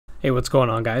Hey, what's going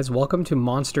on, guys? Welcome to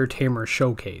Monster Tamer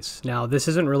Showcase. Now, this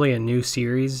isn't really a new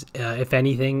series. If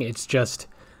anything, it's just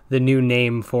the new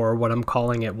name for what I'm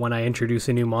calling it when I introduce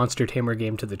a new Monster Tamer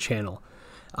game to the channel.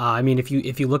 I mean, if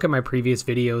you look at my previous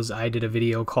videos, I did a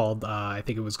video called, I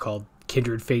think it was called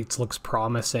Kindred Fates Looks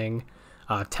Promising,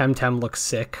 Temtem Looks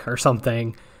Sick, or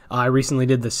something. I recently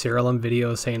did the Cerealum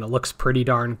video saying it looks pretty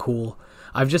darn cool.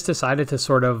 I've just decided to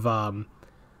sort of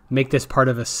make this part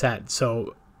of a set,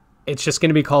 so it's just going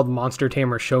to be called Monster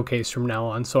Tamer Showcase from now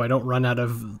on, so I don't run out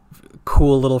of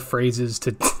cool little phrases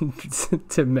to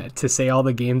to say all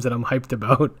the games that I'm hyped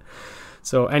about.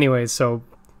 So anyways, so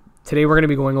today we're going to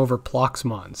be going over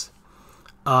Ploxmons.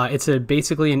 It's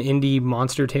basically an indie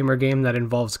Monster Tamer game that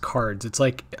involves cards. It's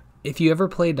like if you ever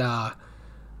played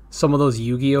some of those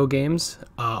Yu-Gi-Oh games,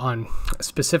 on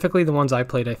specifically the ones I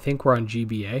played, I think were on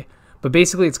GBA. But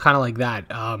basically it's kind of like that.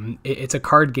 It's a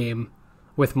card game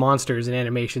with monsters and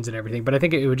animations and everything, but I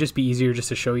think it would just be easier just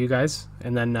to show you guys,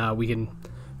 and then we can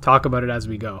talk about it as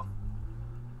we go.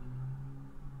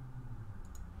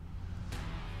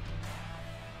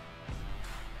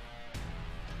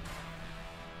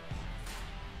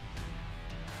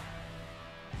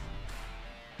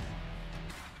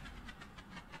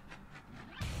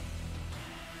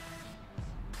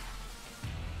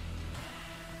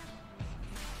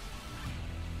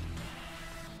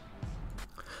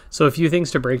 So a few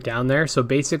things to break down there. So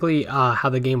basically how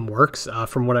the game works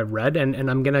from what I've read, and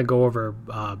I'm going to go over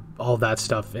all that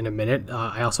stuff in a minute.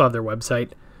 I also have their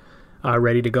website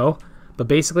ready to go. But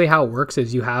basically how it works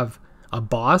is you have a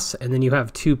boss, and then you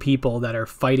have two people that are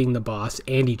fighting the boss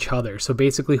and each other. So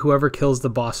basically whoever kills the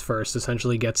boss first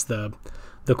essentially gets the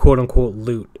quote-unquote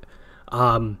loot.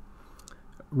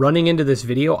 Running into this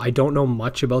video, I don't know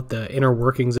much about the inner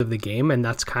workings of the game, and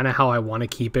that's kind of how I want to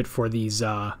keep it for these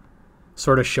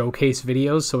sort of showcase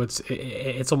videos, so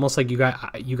it's almost like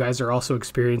you guys are also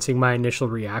experiencing my initial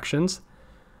reactions.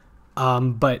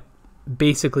 But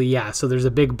basically, yeah, so there's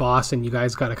a big boss and you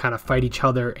guys got to kind of fight each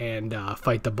other and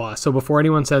fight the boss. So before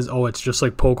anyone says, oh, it's just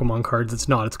like Pokemon cards, it's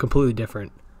not. It's completely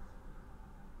different.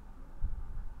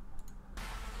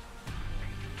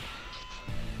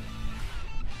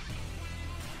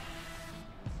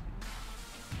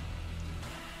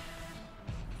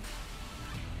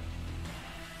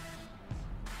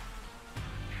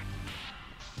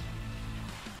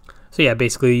 So yeah,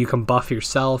 basically you can buff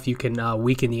yourself, you can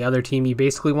weaken the other team. You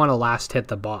basically want to last hit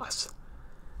the boss.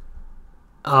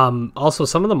 Also,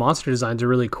 some of the monster designs are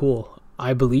really cool.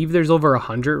 I believe there's over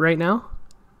 100 right now.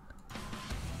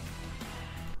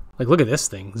 Like, look at this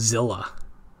thing, Zilla.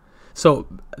 So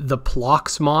the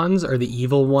Ploxmons are the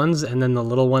evil ones, and then the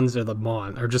little ones are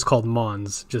are just called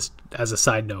mons, just as a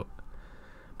side note.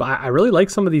 But I really like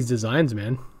some of these designs,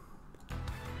 man.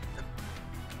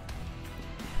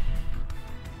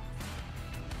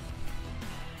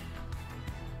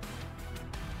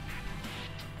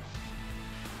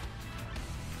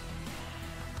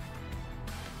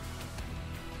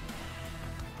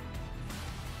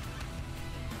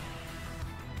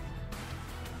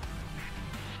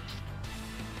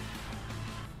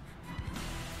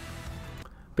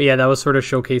 But yeah, that was sort of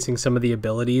showcasing some of the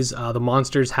abilities. The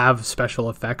monsters have special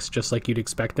effects, just like you'd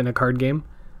expect in a card game,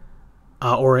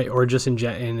 or just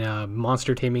in a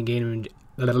monster taming game.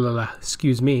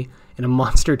 Excuse me, in a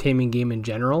monster taming game in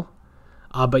general.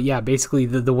 But yeah, basically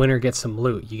the winner gets some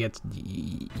loot. You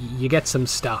get some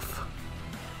stuff.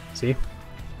 See.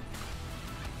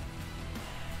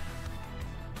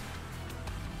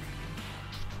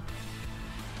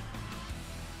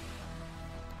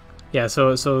 Yeah,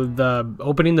 so the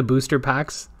opening the booster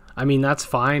packs, I mean, that's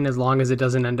fine as long as it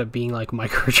doesn't end up being like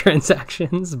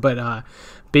microtransactions, but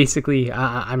basically,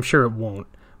 I'm sure it won't.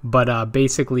 But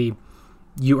basically,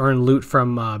 you earn loot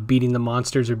from beating the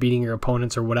monsters or beating your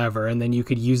opponents or whatever, and then you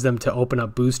could use them to open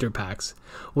up booster packs.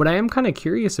 What I am kind of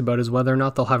curious about is whether or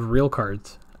not they'll have real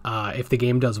cards if the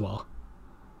game does well.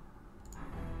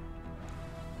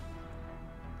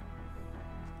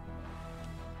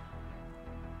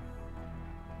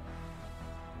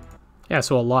 Yeah,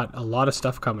 so a lot of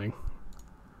stuff coming.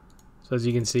 So as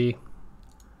you can see,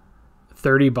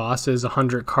 30 bosses,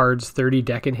 100 cards, 30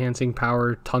 deck enhancing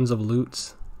power, tons of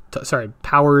loots.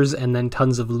 Powers and then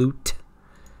tons of loot.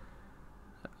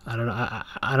 I don't know.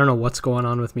 I don't know what's going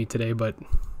on with me today, but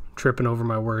tripping over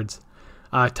my words.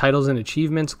 Titles and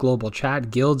achievements, global chat,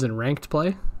 guilds, and ranked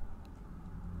play.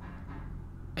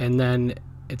 And then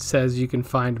it says you can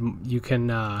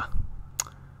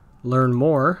learn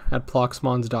more at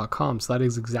ploxmons.com, so that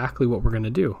is exactly what we're going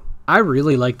to do. I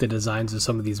really like the designs of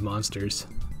some of these monsters.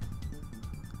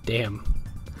 Damn.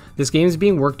 This game is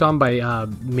being worked on by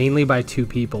mainly by 2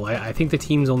 people. I think the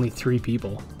team's only 3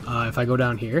 people. If I go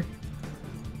down here,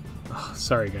 oh,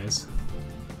 sorry guys,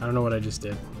 I don't know what I just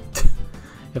did.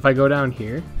 If I go down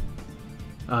here,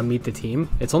 meet the team,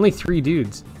 it's only 3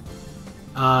 dudes.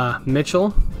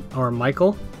 Mitchell, or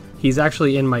Michael, he's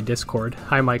actually in my Discord.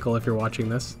 Hi Michael, if you're watching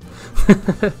this.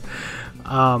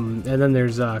 And then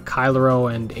there's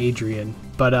Kylero and Adrian.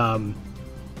 But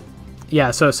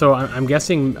yeah, so I'm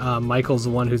guessing Michael's the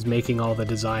one who's making all the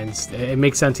designs. It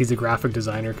makes sense he's a graphic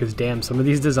designer, because damn, some of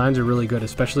these designs are really good,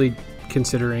 especially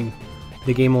considering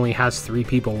the game only has 3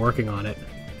 people working on it.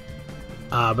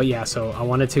 But yeah, so I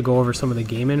wanted to go over some of the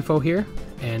game info here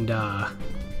and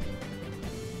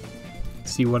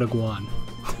see what a go on.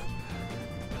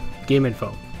 Game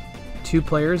info. 2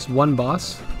 players, 1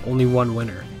 boss, only 1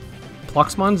 winner.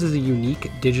 Ploxmons is a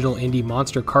unique digital indie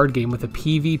monster card game with a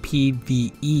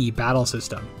PVPVE battle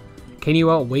system. Can you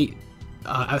outwit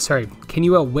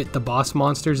the boss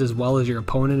monsters as well as your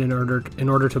opponent in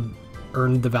order to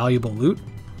earn the valuable loot?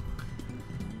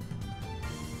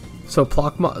 So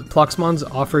Ploxmons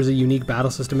offers a unique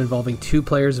battle system involving 2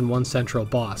 players and 1 central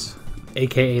boss,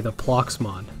 aka the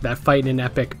Ploxmon, that fight in an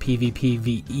epic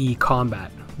PVPVE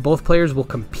combat. Both players will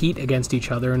compete against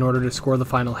each other in order to score the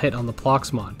final hit on the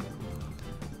Ploxmon.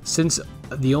 Since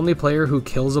the only player who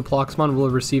kills a Ploxmon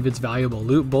will receive its valuable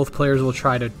loot, both players will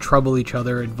try to trouble each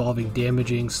other, involving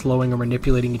damaging, slowing, or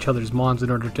manipulating each other's mons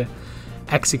in order to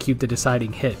execute the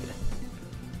deciding hit.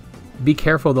 Be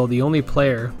careful though, the other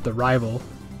player, the rival,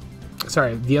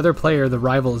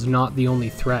 is not the only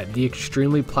threat. The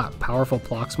extremely powerful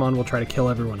Ploxmon will try to kill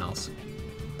everyone else.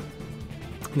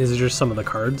 These are just some of the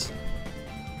cards.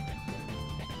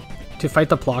 To fight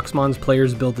the Ploxmons,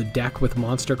 players build a deck with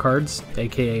monster cards,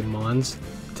 aka mons,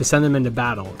 to send them into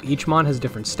battle. Each mon has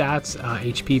different stats,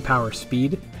 HP, power,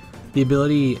 speed. The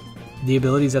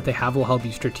abilities that they have will help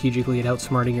you strategically at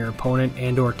outsmarting your opponent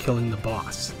and or killing the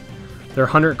boss. There are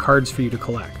 100 cards for you to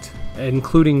collect,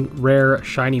 including rare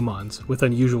shiny mons with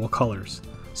unusual colors.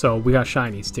 So we got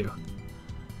shinies too.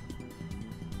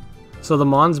 So the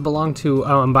mons belong to,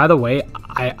 oh, and by the way,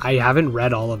 I haven't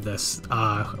read all of this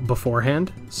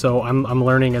beforehand, so I'm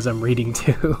learning as I'm reading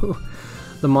too.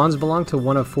 The mons belong to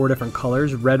one of 4 different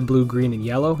colors, red, blue, green, and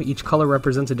yellow. Each color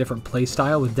represents a different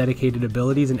playstyle with dedicated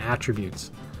abilities and attributes.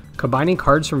 Combining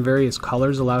cards from various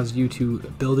colors allows you to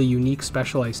build a unique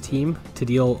specialized team to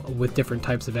deal with different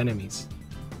types of enemies.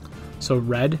 So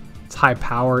red, it's high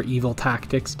power, evil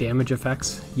tactics, damage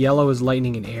effects. Yellow is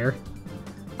lightning and air.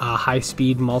 High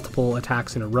speed, multiple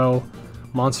attacks in a row,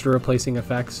 monster replacing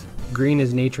effects. Green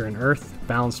is nature and earth,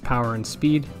 balanced power and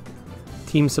speed.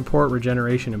 Team support,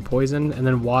 regeneration and poison. And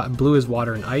then blue is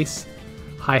water and ice,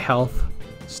 high health,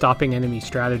 stopping enemy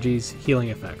strategies, healing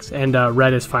effects. And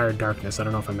red is fire and darkness. I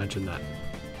don't know if I mentioned that.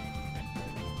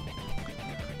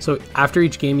 So after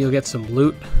each game you'll get some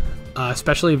loot.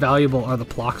 Especially valuable are the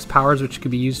Plox powers, which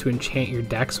can be used to enchant your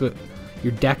deck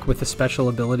with a special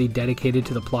ability dedicated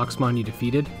to the Ploxmon you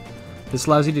defeated. This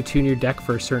allows you to tune your deck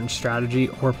for a certain strategy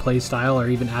or play style, or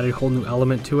even add a whole new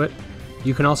element to it.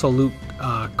 You can also loot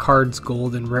cards,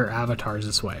 gold, and rare avatars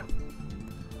this way.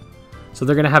 So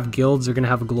they're going to have guilds, they're going to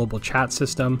have a global chat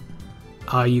system.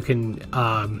 You can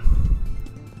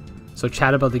so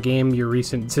chat about the game, your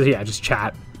recent, so yeah, just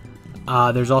chat.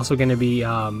 There's also going to be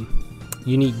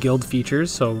unique guild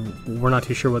features, so we're not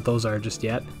too sure what those are just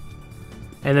yet.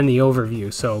 And then the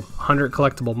overview, so 100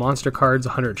 collectible monster cards,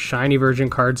 100 shiny version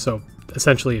cards, so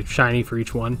essentially a shiny for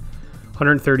each one,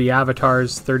 130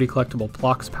 avatars, 30 collectible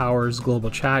Plox powers,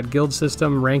 global chat, guild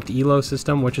system, ranked elo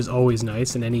system, which is always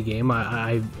nice in any game.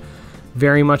 I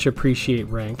very much appreciate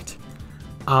ranked.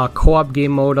 Co-op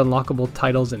game mode, unlockable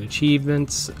titles and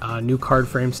achievements, new card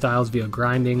frame styles via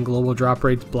grinding, global drop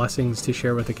rates, blessings to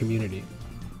share with the community.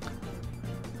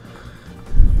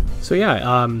 So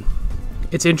yeah,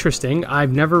 it's interesting.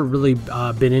 I've never really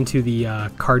been into the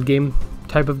card game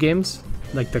type of games,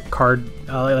 like the card,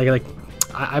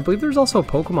 I believe there's also a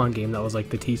Pokemon game that was like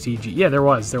the TCG. Yeah, there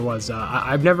was.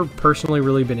 I've never personally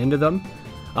really been into them.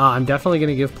 I'm definitely going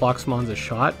to give Ploxmons a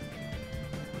shot.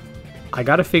 I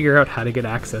got to figure out how to get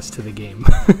access to the game.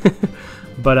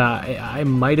 But I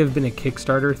might have been a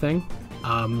Kickstarter thing.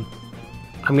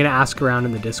 I'm going to ask around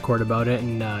in the Discord about it,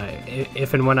 and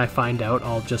if and when I find out,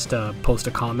 I'll just post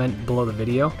a comment below the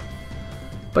video.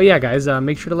 But yeah, guys,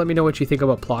 make sure to let me know what you think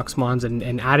about Ploxmons,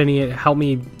 and add any, help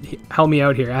me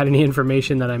out here, add any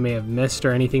information that I may have missed,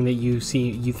 or anything that you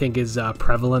think is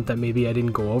prevalent that maybe I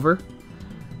didn't go over.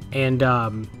 And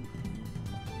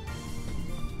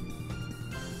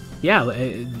yeah,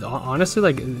 honestly,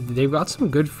 like, they've got some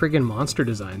good friggin' monster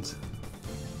designs.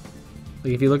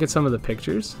 Like, if you look at some of the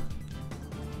pictures,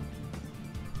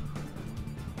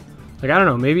 Like, I don't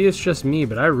know, maybe it's just me,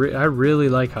 but I really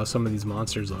like how some of these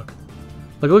monsters look.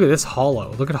 Like, look at this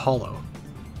Hollow. Look at Hollow.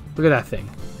 Look at that thing.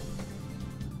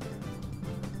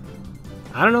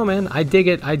 I don't know, man. I dig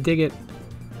it. I dig it.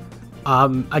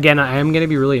 Again, I am going to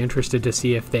be really interested to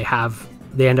see if they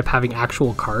end up having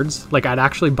actual cards. Like, I'd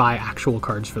actually buy actual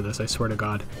cards for this, I swear to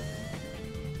God.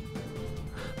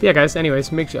 But yeah, guys,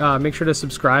 anyways, make sure to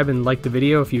subscribe and like the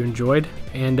video if you enjoyed,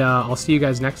 and I'll see you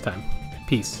guys next time.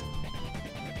 Peace.